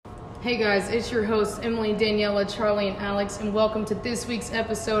Hey guys, it's your hosts Emily, Daniela, Charlie, and Alex, and welcome to this week's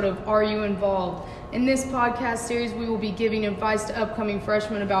episode of Are You Involved? In this podcast series, we will be giving advice to upcoming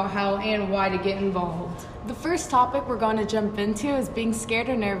freshmen about how and why to get involved. The first topic we're going to jump into is being scared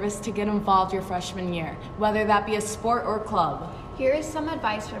or nervous to get involved your freshman year, whether that be a sport or club. Here is some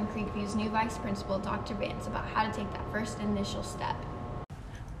advice from Creekview's new vice principal, Dr. Vance, about how to take that first initial step.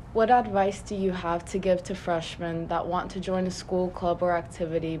 What advice do you have to give to freshmen that want to join a school, club, or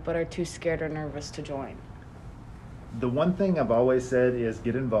activity but are too scared or nervous to join? The one thing I've always said is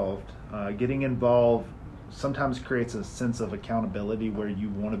get involved. Getting involved sometimes creates a sense of accountability where you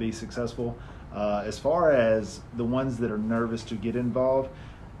want to be successful. As far as the ones that are nervous to get involved,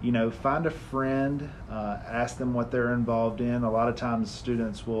 find a friend, ask them what they're involved in. A lot of times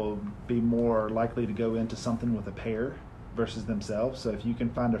students will be more likely to go into something with a pair versus themselves. So if you can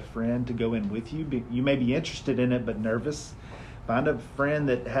find a friend to go in with you, you may be interested in it but nervous. Find a friend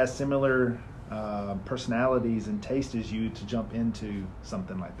that has similar personalities and taste as you to jump into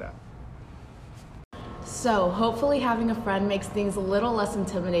something like that. So hopefully having a friend makes things a little less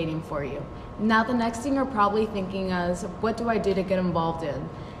intimidating for you. Now the next thing you're probably thinking is, what do I do to get involved in?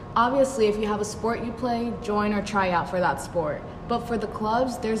 Obviously, if you have a sport you play, join or try out for that sport. But for the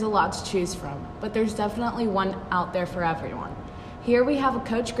clubs, there's a lot to choose from, but there's definitely one out there for everyone. Here we have a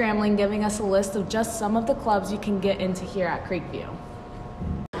Coach Gramling giving us a list of just some of the clubs you can get into here at Creekview.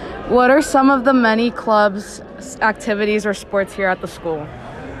 What are some of the many clubs, activities, or sports here at the school?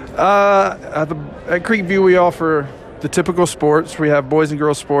 At Creekview, we offer the typical sports. We have boys and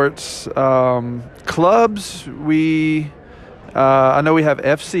girls sports. Clubs, I know we have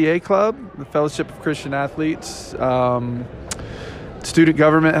FCA Club, the Fellowship of Christian Athletes. Student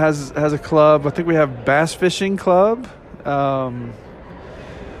government has a club. I think we have Bass Fishing Club.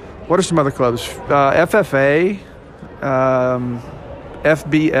 What are some other clubs? FFA,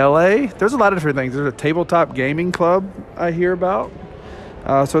 FBLA. There's a lot of different things. There's a tabletop gaming club I hear about.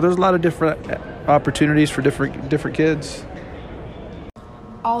 So there's a lot of different opportunities for different kids.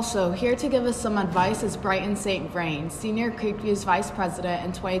 Also, here to give us some advice is Brighton St. Vrain, Senior Creekview's Vice President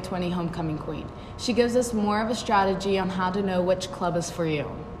and 2020 Homecoming Queen. She gives us more of a strategy on how to know which club is for you.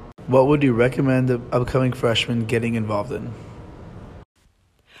 What would you recommend the upcoming freshmen getting involved in?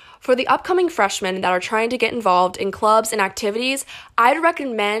 For the upcoming freshmen that are trying to get involved in clubs and activities, I'd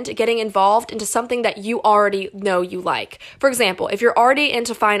recommend getting involved into something that you already know you like. For example, if you're already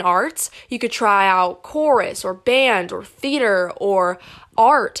into fine arts, you could try out chorus or band or theater or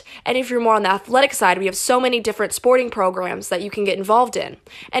art. And if you're more on the athletic side, we have so many different sporting programs that you can get involved in.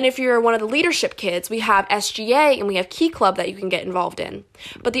 And if you're one of the leadership kids, we have SGA and we have Key Club that you can get involved in.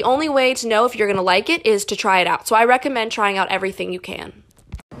 But the only way to know if you're going to like it is to try it out. So I recommend trying out everything you can.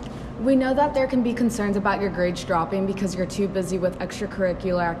 We know that there can be concerns about your grades dropping because you're too busy with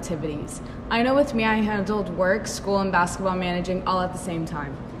extracurricular activities. I know with me, I handled work, school, and basketball managing all at the same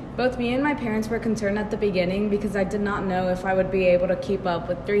time. Both me and my parents were concerned at the beginning because I did not know if I would be able to keep up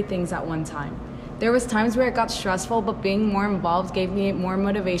with 3 things at one time. There was times where it got stressful, but being more involved gave me more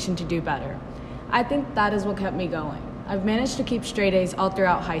motivation to do better. I think that is what kept me going. I've managed to keep straight A's all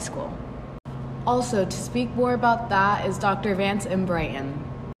throughout high school. Also, to speak more about that is Dr. Vance in Brighton.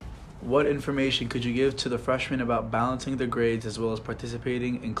 What information could you give to the freshmen about balancing their grades as well as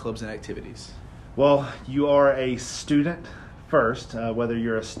participating in clubs and activities? Well, you are a student first, whether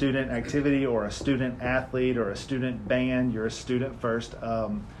you're a student activity or a student athlete or a student band, you're a student first.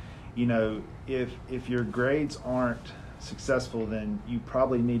 If your grades aren't successful, then you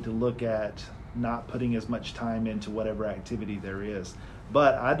probably need to look at not putting as much time into whatever activity there is.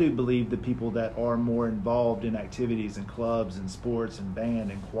 But I do believe the people that are more involved in activities and clubs and sports and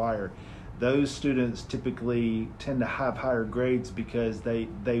band and choir, those students typically tend to have higher grades because they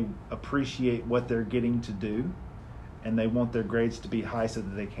appreciate what they're getting to do and they want their grades to be high so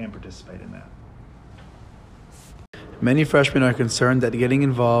that they can participate in that. Many freshmen are concerned that getting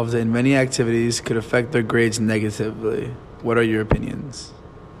involved in many activities could affect their grades negatively. What are your opinions?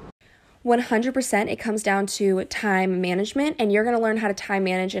 100% it comes down to time management, and you're going to learn how to time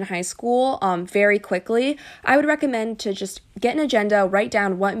manage in high school very quickly. I would recommend to just get an agenda, write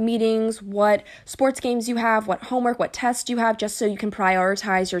down what meetings, what sports games you have, what homework, what tests you have, just so you can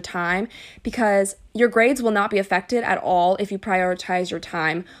prioritize your time, because your grades will not be affected at all if you prioritize your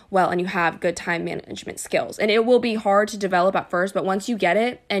time well and you have good time management skills. And it will be hard to develop at first, but once you get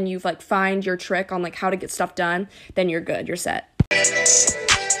it and you've find your trick on how to get stuff done, then you're good, you're set.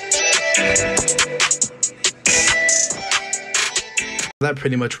 That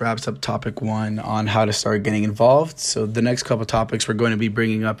pretty much wraps up topic 1 on how to start getting involved. So the next couple topics we're going to be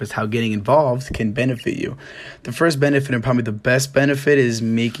bringing up is how getting involved can benefit you. The first benefit, and probably the best benefit, is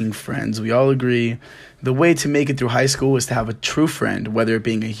making friends. We all agree the way to make it through high school is to have a true friend, whether it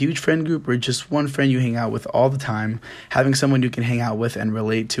being a huge friend group or just one friend you hang out with all the time. Having someone you can hang out with and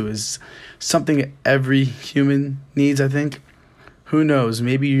relate to is something every human needs, I think. Who knows,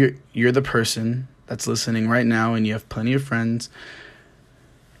 maybe you're the person that's listening right now and you have plenty of friends.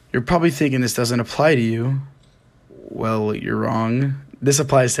 You're probably thinking this doesn't apply to you. Well, you're wrong. This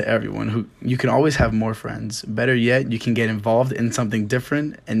applies to everyone. You can always have more friends. Better yet, you can get involved in something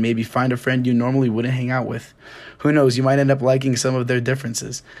different and maybe find a friend you normally wouldn't hang out with. Who knows, you might end up liking some of their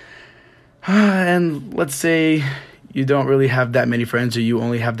differences. And let's say you don't really have that many friends, or you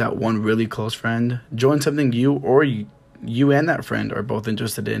only have that one really close friend. Join something you and that friend are both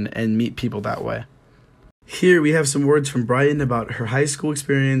interested in and meet people that way. Here we have some words from Brighton about her high school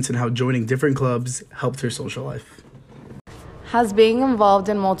experience and how joining different clubs helped her social life. Has being involved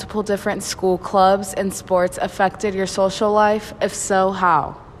in multiple different school clubs and sports affected your social life? If so,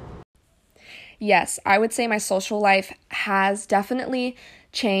 how? Yes, I would say my social life has definitely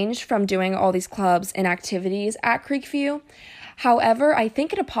changed from doing all these clubs and activities at Creekview. However, I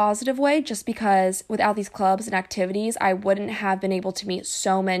think in a positive way, just because without these clubs and activities, I wouldn't have been able to meet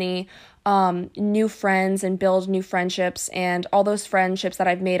so many new friends and build new friendships, and all those friendships that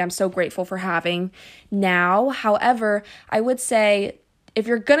I've made, I'm so grateful for having now. However, I would say if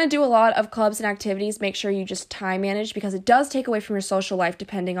you're going to do a lot of clubs and activities, make sure you just time manage, because it does take away from your social life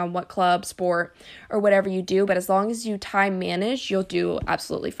depending on what club, sport, or whatever you do. But as long as you time manage, you'll do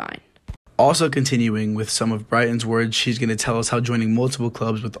absolutely fine. Also continuing with some of Brighton's words, she's going to tell us how joining multiple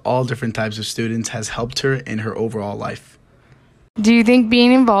clubs with all different types of students has helped her in her overall life. Do you think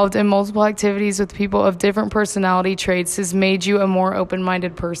being involved in multiple activities with people of different personality traits has made you a more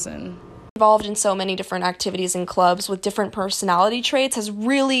open-minded person? Involved in so many different activities and clubs with different personality traits has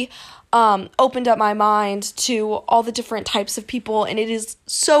really opened up my mind to all the different types of people, and it is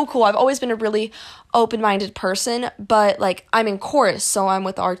so cool. I've always been a really open-minded person, but I'm in chorus, so I'm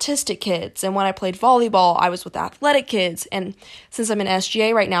with artistic kids, and when I played volleyball, I was with athletic kids, and since I'm in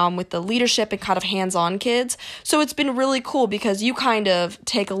SGA right now, I'm with the leadership and kind of hands-on kids. So it's been really cool because you kind of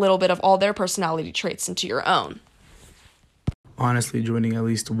take a little bit of all their personality traits into your own. Honestly, joining at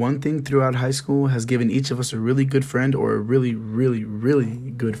least one thing throughout high school has given each of us a really good friend, or a really, really,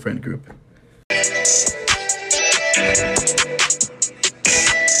 really good friend group.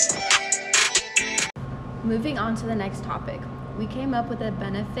 Moving on to the next topic, we came up with a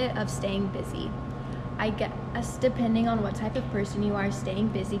benefit of staying busy. I guess depending on what type of person you are, staying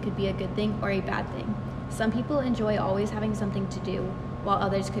busy could be a good thing or a bad thing. Some people enjoy always having something to do, while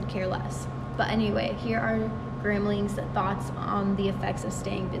others could care less. But anyway, here are Gramling's thoughts on the effects of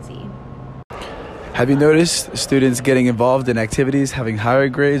staying busy. Have you noticed students getting involved in activities having higher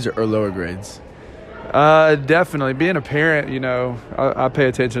grades or lower grades? Definitely. Being a parent, I pay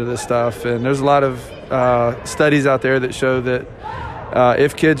attention to this stuff, and there's a lot of studies out there that show that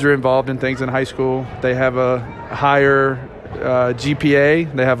if kids are involved in things in high school, they have a higher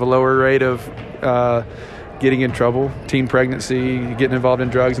GPA, they have a lower rate of getting in trouble, teen pregnancy, getting involved in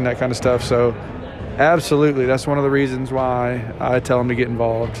drugs and that kind of stuff. So absolutely, that's one of the reasons why I tell them to get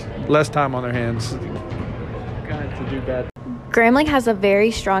involved. Less time on their hands. Got to do bad. Gramling has a very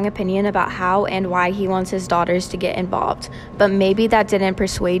strong opinion about how and why he wants his daughters to get involved, but maybe that didn't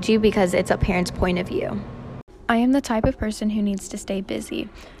persuade you because it's a parent's point of view. I am the type of person who needs to stay busy.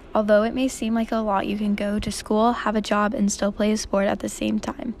 Although it may seem like a lot, you can go to school, have a job, and still play a sport at the same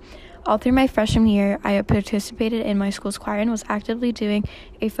time. All through my freshman year, I participated in my school's choir and was actively doing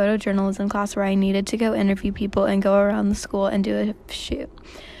a photojournalism class where I needed to go interview people and go around the school and do a shoot.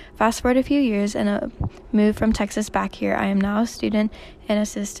 Fast forward a few years and a move from Texas back here, I am now a student and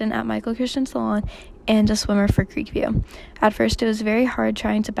assistant at Michael Christian Salon and a swimmer for Creekview. At first, it was very hard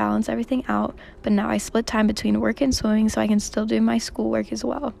trying to balance everything out, but now I split time between work and swimming so I can still do my schoolwork as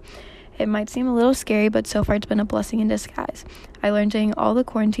well. It might seem a little scary, but so far it's been a blessing in disguise. I learned during all the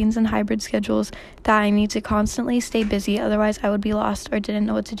quarantines and hybrid schedules that I need to constantly stay busy, otherwise I would be lost or didn't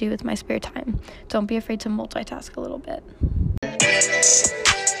know what to do with my spare time. Don't be afraid to multitask a little bit.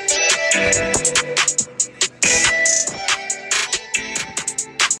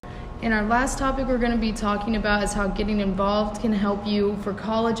 And our last topic we're going to be talking about is how getting involved can help you for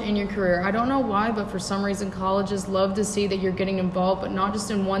college and your career. I don't know why, but for some reason colleges love to see that you're getting involved, but not just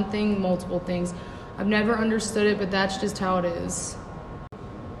in one thing, multiple things. I've never understood it, but that's just how it is.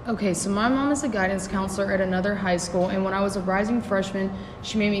 Okay, so my mom is a guidance counselor at another high school, and when I was a rising freshman,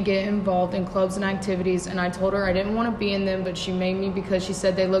 she made me get involved in clubs and activities, and I told her I didn't want to be in them, but she made me because she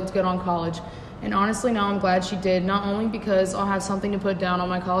said they looked good on college. And honestly, now I'm glad she did, not only because I'll have something to put down on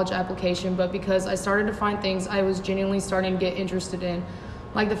my college application, but because I started to find things I was genuinely starting to get interested in.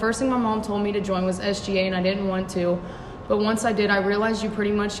 Like the first thing my mom told me to join was SGA, and I didn't want to, but once I did, I realized you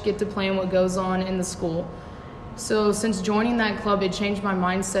pretty much get to plan what goes on in the school. So since joining that club, it changed my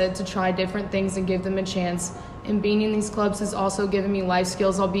mindset to try different things and give them a chance. And being in these clubs has also given me life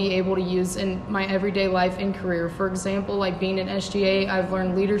skills I'll be able to use in my everyday life and career. For example, like being in SGA, I've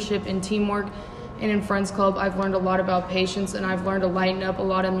learned leadership and teamwork. And in Friends Club, I've learned a lot about patience, and I've learned to lighten up a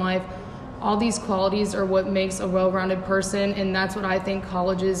lot in life. All these qualities are what makes a well-rounded person, and that's what I think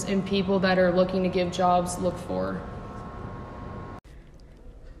colleges and people that are looking to give jobs look for.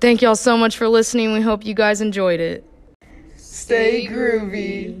 Thank y'all so much for listening. We hope you guys enjoyed it. Stay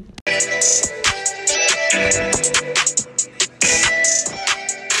groovy.